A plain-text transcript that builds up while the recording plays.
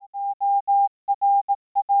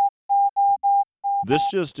This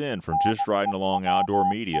just in from Just Riding Along Outdoor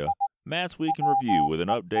Media, Matt's Week in Review with an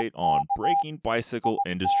update on breaking bicycle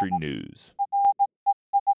industry news.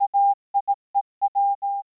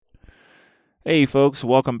 Hey folks,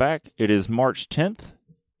 welcome back. It is March 10th,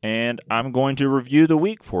 and I'm going to review the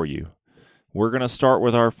week for you. We're going to start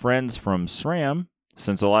with our friends from SRAM.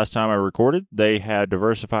 Since the last time I recorded, they had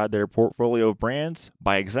diversified their portfolio of brands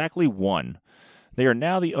by exactly one. They are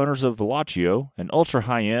now the owners of Veloccio, an ultra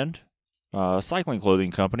high-end cycling clothing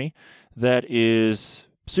company that is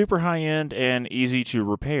super high-end and easy to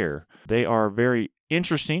repair. They are very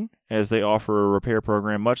interesting as they offer a repair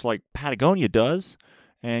program much like Patagonia does,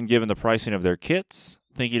 and given the pricing of their kits,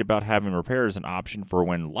 thinking about having repair as an option for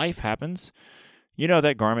when life happens, you know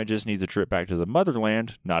that garment just needs a trip back to the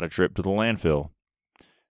motherland, not a trip to the landfill.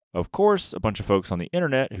 Of course, a bunch of folks on the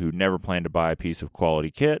internet who never plan to buy a piece of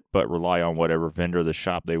quality kit but rely on whatever vendor the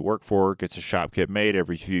shop they work for gets a shop kit made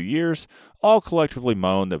every few years all collectively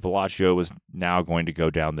moan that Veloccio is now going to go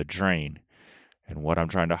down the drain. And what I'm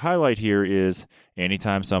trying to highlight here is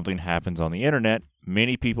anytime something happens on the internet,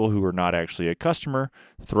 many people who are not actually a customer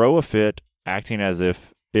throw a fit, acting as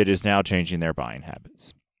if it is now changing their buying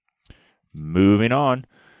habits. Moving on.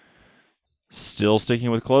 Still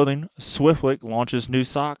sticking with clothing, Swiftwick launches new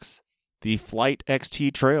socks, the Flight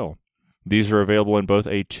XT Trail. These are available in both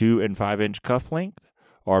a 2 and 5 inch cuff length,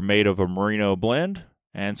 are made of a merino blend,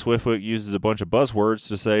 and Swiftwick uses a bunch of buzzwords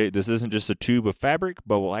to say this isn't just a tube of fabric,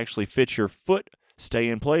 but will actually fit your foot, stay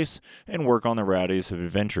in place, and work on the rowdiest of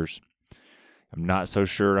adventures. I'm not so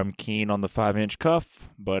sure I'm keen on the 5 inch cuff,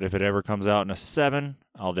 but if it ever comes out in a 7,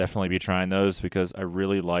 I'll definitely be trying those because I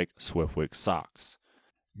really like Swiftwick socks.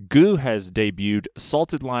 GU has debuted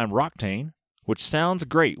Salted Lime Roctane, which sounds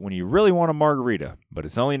great when you really want a margarita, but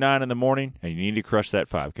it's only 9 in the morning and you need to crush that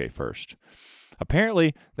 5K first.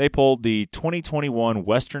 Apparently, they pulled the 2021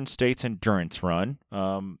 Western States Endurance Run.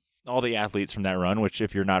 All the athletes from that run, which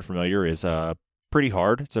if you're not familiar is pretty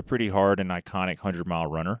hard. It's a pretty hard and iconic 100-mile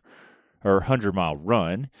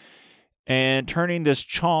run. And turning this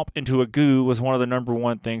chomp into a GU was one of the number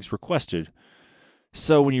one things requested.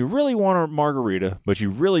 So when you really want a margarita, but you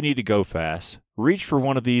really need to go fast, reach for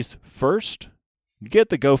one of these first, get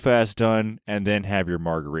the go fast done, and then have your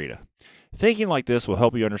margarita. Thinking like this will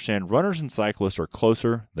help you understand runners and cyclists are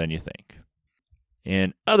closer than you think.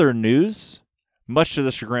 In other news, much to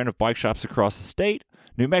the chagrin of bike shops across the state,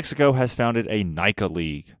 New Mexico has founded a NICA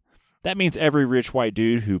League. That means every rich white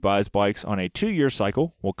dude who buys bikes on a 2-year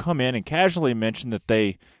cycle will come in and casually mention that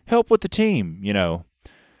they help with the team,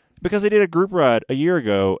 because they did a group ride a year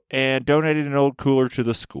ago and donated an old cooler to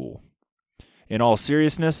the school. In all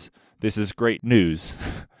seriousness, this is great news.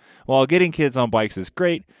 While getting kids on bikes is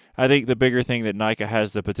great, I think the bigger thing that NICA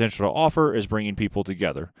has the potential to offer is bringing people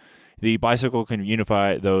together. The bicycle can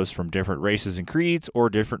unify those from different races and creeds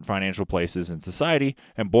or different financial places in society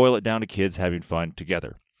and boil it down to kids having fun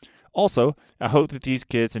together. Also, I hope that these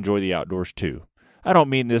kids enjoy the outdoors too. I don't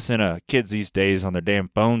mean this in a kids these days on their damn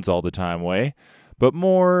phones all the time way, but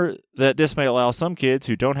more that this may allow some kids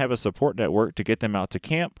who don't have a support network to get them out to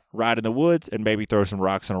camp, ride in the woods, and maybe throw some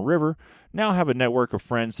rocks in a river, now have a network of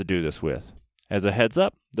friends to do this with. As a heads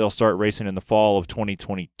up, they'll start racing in the fall of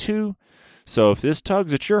 2022, so if this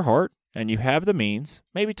tugs at your heart and you have the means,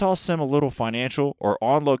 maybe toss them a little financial or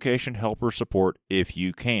on-location helper support if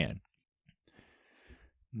you can.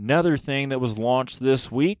 Another thing that was launched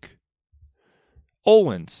this week,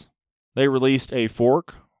 Öhlins. They released a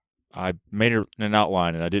fork. I made an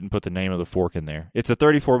outline and I didn't put the name of the fork in there. It's a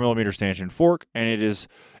 34mm stanchion fork, and it is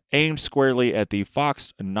aimed squarely at the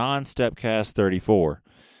Fox Non-Stepcast 34.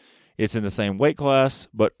 It's in the same weight class,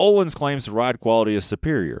 but Öhlins claims the ride quality is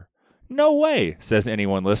superior. No way, says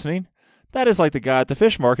anyone listening. That is like the guy at the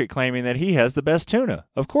fish market claiming that he has the best tuna.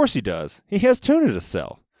 Of course he does. He has tuna to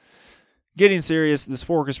sell. Getting serious, this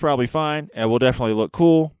fork is probably fine and will definitely look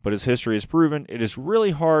cool, but as history has proven, it is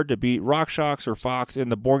really hard to beat RockShox or Fox in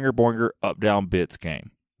the boinger up-down bits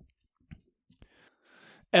game.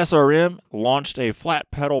 SRM launched a flat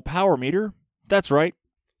pedal power meter. That's right,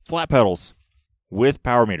 flat pedals with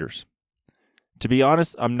power meters. To be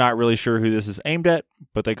honest, I'm not really sure who this is aimed at,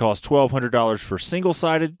 but they cost $1,200 for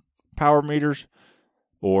single-sided power meters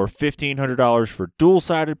or $1,500 for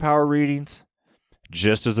dual-sided power readings.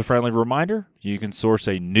 Just as a friendly reminder, you can source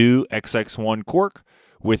a new XX1 cork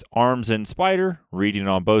with arms and spider, reading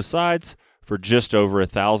on both sides, for just over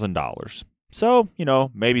 $1,000. So,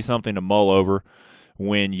 maybe something to mull over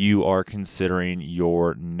when you are considering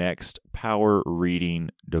your next power reading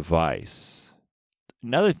device.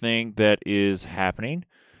 Another thing that is happening,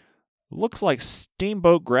 looks like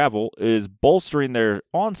Steamboat Gravel is bolstering their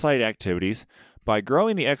on-site activities by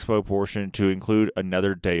growing the expo portion to include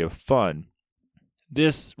another day of fun.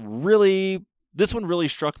 This one really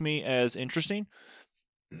struck me as interesting.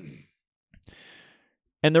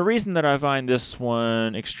 And the reason that I find this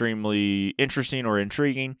one extremely interesting or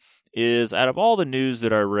intriguing is out of all the news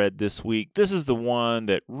that I read this week, this is the one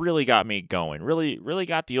that really got me going, really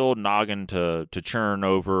got the old noggin to churn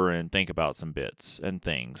over and think about some bits and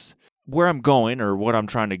things. Where I'm going, or what I'm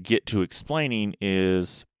trying to get to explaining,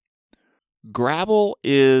 is gravel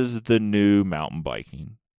is the new mountain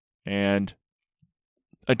biking. And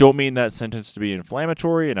I don't mean that sentence to be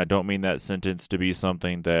inflammatory, and I don't mean that sentence to be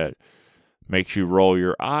something that makes you roll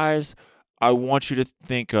your eyes. I want you to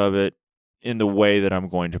think of it in the way that I'm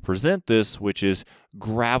going to present this, which is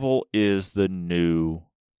gravel is the new,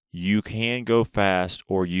 you can go fast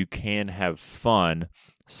or you can have fun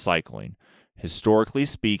cycling. Historically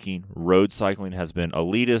speaking, road cycling has been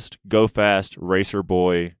elitist, go fast, racer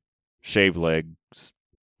boy, shave legs,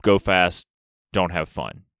 go fast, don't have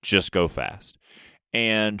fun, just go fast.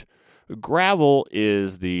 And gravel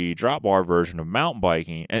is the drop bar version of mountain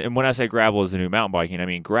biking. And when I say gravel is the new mountain biking, I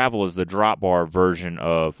mean gravel is the drop bar version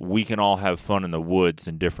of we can all have fun in the woods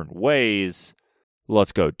in different ways.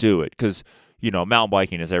 Let's go do it. Because, mountain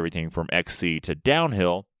biking is everything from XC to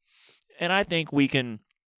downhill. And I think we can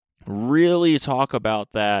really talk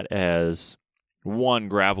about that as one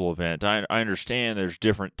gravel event. I understand there's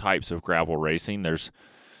different types of gravel racing. There's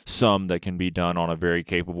some that can be done on a very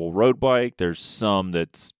capable road bike. There's some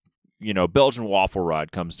that's Belgian waffle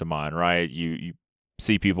ride comes to mind, right? You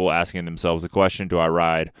see people asking themselves the question, do I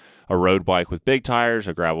ride a road bike with big tires,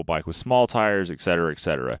 a gravel bike with small tires, et cetera, et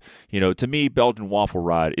cetera? To me, Belgian waffle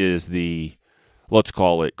ride is the, let's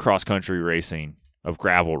call it, cross-country racing of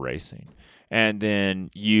gravel racing. And then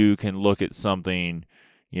you can look at something,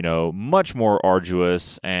 much more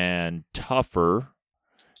arduous and tougher,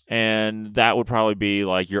 and that would probably be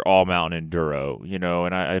like your all-mountain enduro,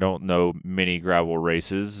 and I don't know many gravel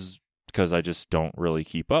races because I just don't really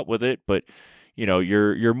keep up with it, but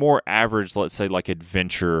your more average, let's say like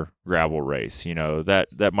adventure gravel race,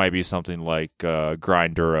 that might be something like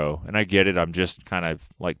Grinduro. And I get it, I'm just kind of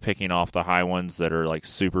like picking off the high ones that are like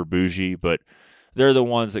super bougie, but they're the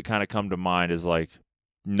ones that kind of come to mind as like,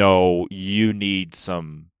 no, you need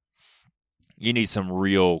some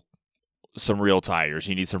real tires,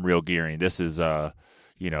 you need some real gearing. This is not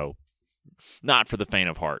for the faint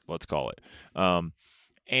of heart, let's call it.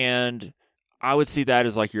 And I would see that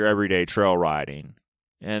as like your everyday trail riding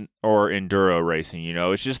or enduro racing.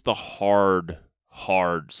 It's just the hard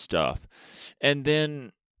stuff. And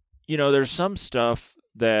then there's some stuff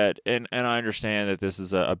that, and I understand that this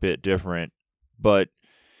is a bit different, but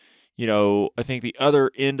I think the other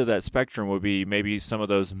end of that spectrum would be maybe some of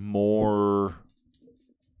those more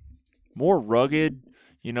rugged.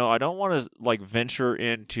 I don't want to like venture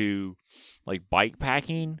into like bike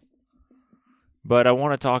packing, but I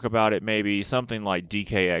want to talk about it maybe something like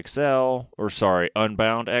Unbound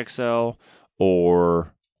XL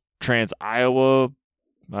or Trans Iowa.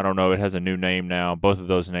 I don't know, it has a new name now. Both of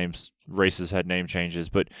those races had name changes,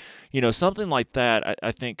 but something like that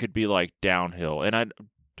I think could be like downhill. And I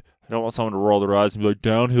don't want someone to roll their eyes and be like,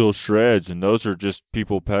 downhill shreds, and those are just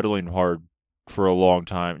people pedaling hard for a long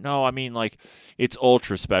time. No, I mean like it's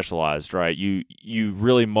ultra specialized, right? You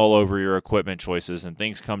really mull over your equipment choices, and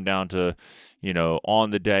things come down to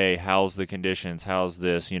on the day, how's the conditions, how's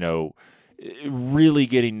this, really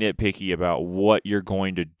getting nitpicky about what you're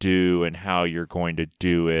going to do and how you're going to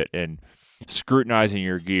do it, and scrutinizing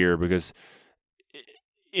your gear, because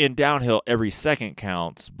in downhill every second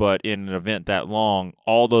counts, but in an event that long,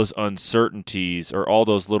 all those uncertainties or all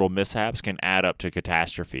those little mishaps can add up to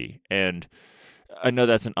catastrophe. And I know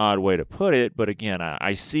that's an odd way to put it, but again,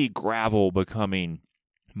 I see gravel becoming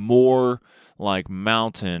more like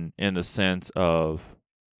mountain in the sense of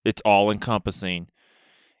it's all encompassing,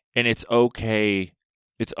 and it's okay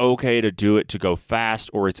to do it to go fast,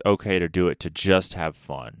 or it's okay to do it to just have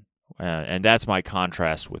fun. And that's my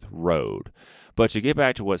contrast with road. But to get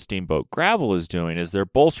back to what Steamboat Gravel is doing, is they're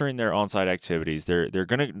bolstering their on-site activities. They're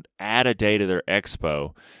going to add a day to their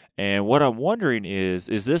expo. And what I'm wondering is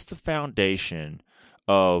this the foundation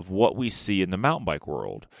of what we see in the mountain bike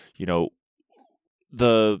world?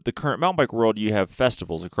 The current mountain bike world, you have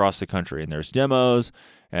festivals across the country, and there's demos,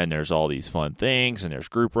 and there's all these fun things, and there's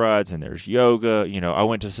group rides, and there's yoga. I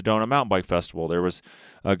went to Sedona Mountain Bike Festival. There was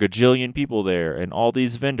a gajillion people there, and all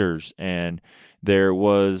these vendors, and there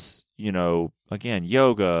was, again,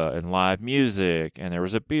 yoga and live music, and there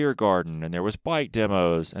was a beer garden, and there was bike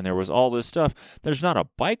demos, and there was all this stuff. There's not a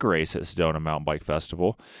bike race at Sedona Mountain Bike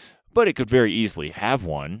Festival, but it could very easily have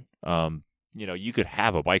one. you could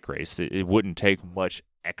have a bike race. It wouldn't take much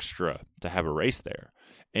extra to have a race there.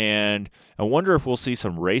 And I wonder if we'll see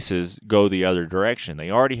some races go the other direction. They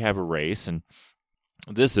already have a race, and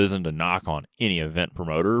this isn't a knock on any event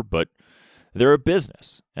promoter, but they're a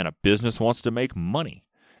business, and a business wants to make money.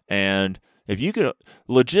 And if you can,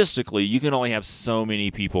 logistically, you can only have so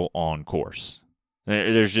many people on course.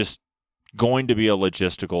 There's just going to be a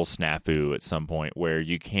logistical snafu at some point where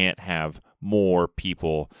you can't have more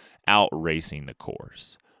people out racing the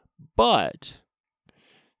course. But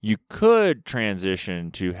you could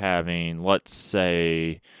transition to having, let's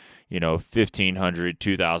say, 1,500,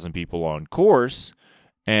 2,000 people on course,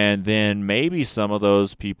 and then maybe some of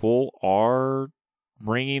those people are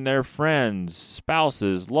bringing their friends,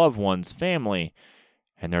 spouses, loved ones, family,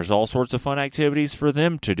 and there's all sorts of fun activities for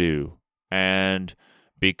them to do. And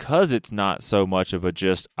because it's not so much of a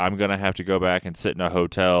just, I'm going to have to go back and sit in a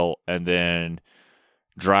hotel and then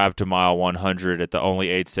drive to mile 100 at the only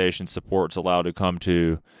aid station support's allowed to come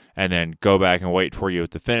to, and then go back and wait for you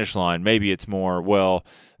at the finish line. Maybe it's more, well,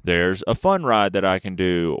 there's a fun ride that I can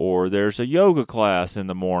do, or there's a yoga class in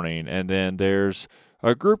the morning, and then there's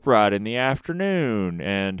a group ride in the afternoon.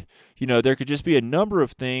 And, there could just be a number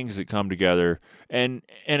of things that come together. And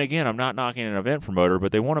again, I'm not knocking an event promoter,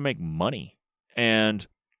 but they want to make money. And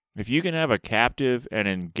if you can have a captive and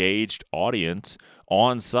engaged audience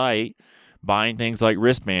on site buying things like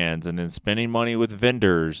wristbands and then spending money with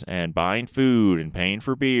vendors and buying food and paying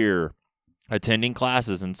for beer, attending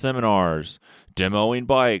classes and seminars, demoing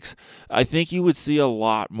bikes, I think you would see a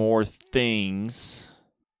lot more things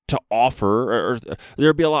to offer, or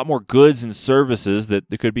there'd be a lot more goods and services that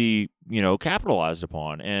could be, capitalized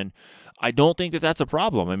upon. And I don't think that that's a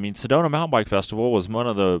problem. I mean, Sedona Mountain Bike Festival was one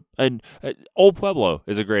of the, and Old Pueblo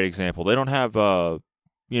is a great example. They don't have,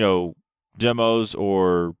 demos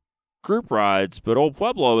or group rides, but Old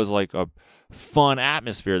Pueblo is like a fun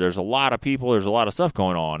atmosphere. There's a lot of people, there's a lot of stuff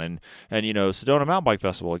going on. And Sedona Mountain Bike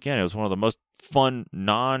Festival, again, it was one of the most fun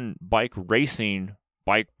non-bike racing,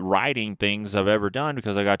 bike riding things I've ever done,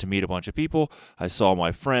 because I got to meet a bunch of people. I saw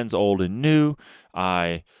my friends, old and new.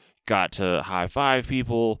 I got to high-five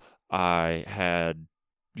people. I had,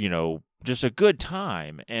 just a good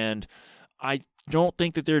time. And I don't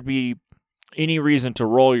think that there'd be any reason to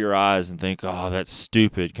roll your eyes and think, oh, that's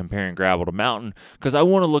stupid comparing gravel to mountain, because I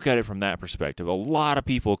want to look at it from that perspective. A lot of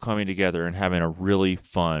people coming together and having a really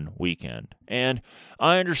fun weekend. And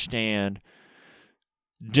I understand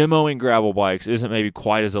demoing gravel bikes isn't maybe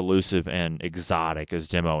quite as elusive and exotic as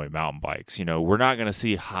demoing mountain bikes. We're not going to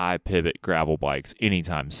see high pivot gravel bikes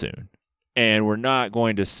anytime soon. And we're not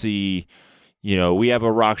going to see, we have a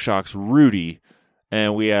RockShox Rudy,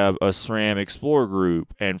 and we have a SRAM Explorer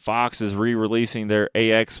group, and Fox is re-releasing their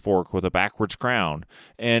AX fork with a backwards crown.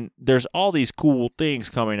 And there's all these cool things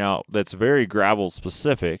coming out that's very gravel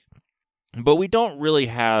specific, but we don't really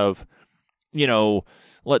have,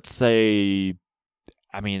 let's say,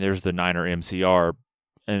 there's the Niner MCR,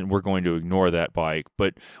 and we're going to ignore that bike,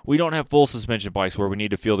 but we don't have full suspension bikes where we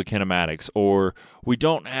need to feel the kinematics, or we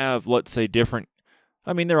don't have, let's say, different,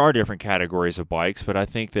 there are different categories of bikes, but I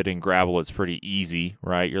think that in gravel it's pretty easy,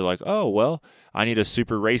 right? You're like, oh, well, I need a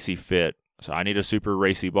super racy fit, so I need a super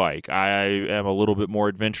racy bike. I am a little bit more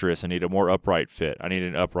adventurous. I need a more upright fit. I need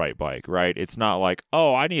an upright bike, right? It's not like,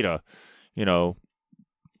 oh, I need I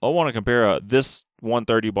want to compare this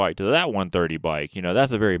 130 bike to that 130 bike.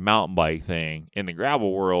 That's a very mountain bike thing. In the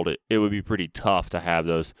gravel world, it would be pretty tough to have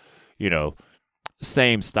those,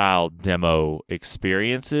 same style demo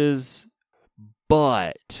experiences.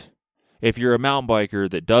 But if you're a mountain biker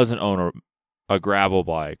that doesn't own a gravel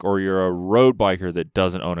bike, or you're a road biker that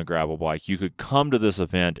doesn't own a gravel bike, you could come to this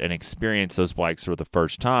event and experience those bikes for the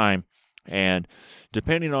first time. And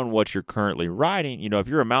depending on what you're currently riding, if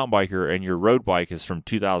you're a mountain biker and your road bike is from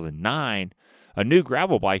 2009, a new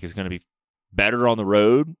gravel bike is going to be better on the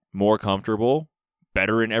road, more comfortable,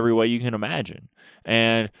 better in every way you can imagine.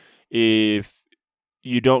 And if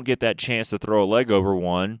you don't get that chance to throw a leg over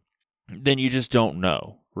one, then you just don't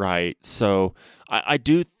know, right? So I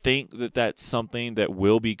do think that that's something that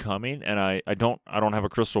will be coming, and I don't have a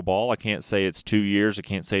crystal ball. I can't say it's 2 years. I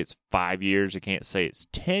can't say it's 5 years. I can't say it's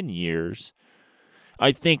 10 years.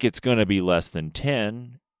 I think it's going to be less than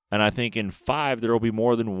 10, and I think in 5 there will be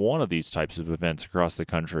more than one of these types of events across the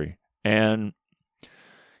country. And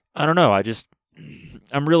I don't know.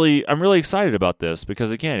 I'm really excited about this,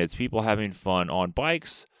 because again, it's people having fun on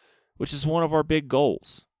bikes, which is one of our big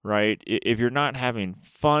goals. Right? If you're not having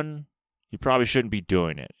fun, you probably shouldn't be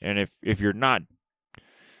doing it. And if you're not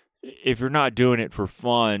doing it for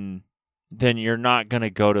fun, then you're not going to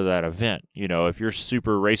go to that event. You know, if you're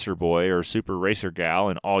super racer boy or super racer gal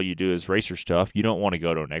and all you do is racer stuff, you don't want to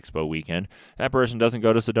go to an expo weekend. That person doesn't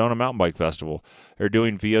go to Sedona Mountain Bike Festival. They're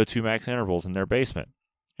doing VO2 max intervals in their basement.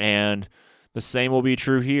 And the same will be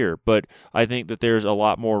true here. But I think that there's a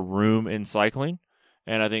lot more room in cycling.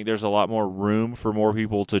 And I think there's a lot more room for more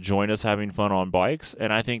people to join us having fun on bikes.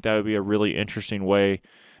 And I think that would be a really interesting way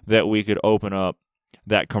that we could open up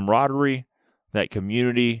that camaraderie, that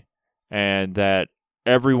community, and that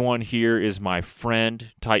everyone here is my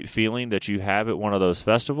friend type feeling that you have at one of those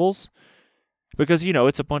festivals. Because, you know,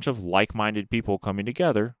 it's a bunch of like-minded people coming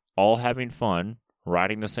together, all having fun,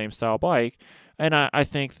 riding the same style bike. And I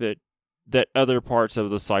think that other parts of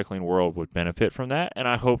the cycling world would benefit from that. And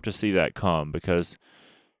I hope to see that come because,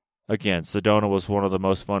 again, Sedona was one of the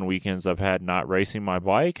most fun weekends I've had not racing my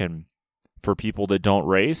bike. And for people that don't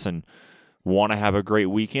race and want to have a great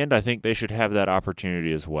weekend, I think they should have that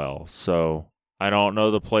opportunity as well. So I don't know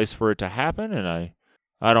the place for it to happen, and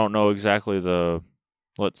I don't know exactly the,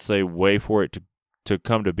 let's say, way for it to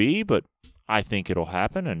come to be, but I think it'll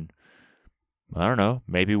happen, and I don't know,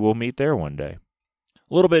 maybe we'll meet there one day.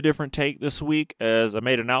 A little bit different take this week as I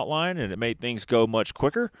made an outline, and it made things go much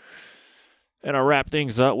quicker. And I wrapped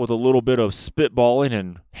things up with a little bit of spitballing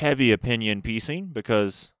and heavy opinion piecing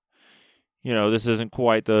because, you know, this isn't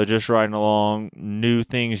quite the just riding along new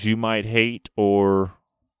things you might hate or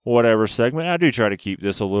whatever segment. I do try to keep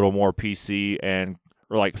this a little more PC and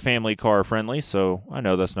or like family car friendly, so I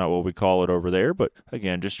know that's not what we call it over there, but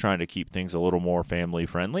again, just trying to keep things a little more family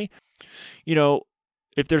friendly. You know,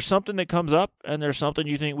 if there's something that comes up and there's something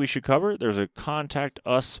you think we should cover, there's a contact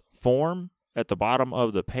us form at the bottom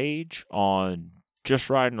of the page on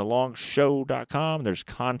justridingalongshow.com. There's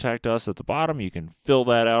contact us at the bottom. You can fill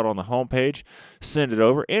that out on the homepage, send it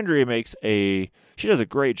over. Andrea she does a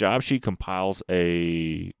great job. She compiles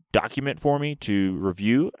a document for me to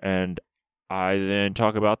review, and I then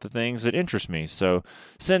talk about the things that interest me. So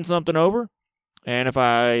send something over, and if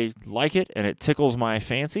I like it and it tickles my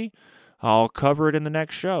fancy, I'll cover it in the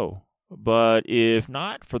next show. But if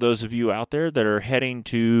not, for those of you out there that are heading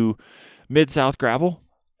to Mid-South Gravel,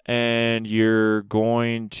 and you're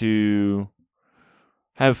going to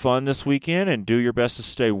have fun this weekend and do your best to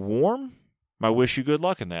stay warm, I wish you good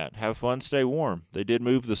luck in that. Have fun, stay warm. They did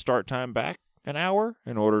move the start time back an hour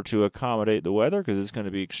in order to accommodate the weather because it's going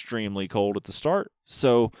to be extremely cold at the start.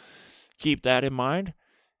 So keep that in mind.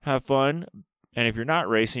 Have fun. And if you're not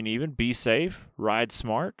racing even, be safe, ride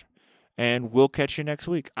smart, and we'll catch you next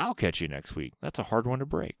week. I'll catch you next week. That's a hard one to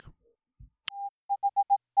break.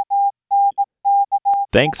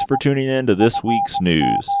 Thanks for tuning in to this week's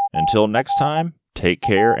news. Until next time, take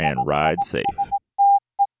care and ride safe.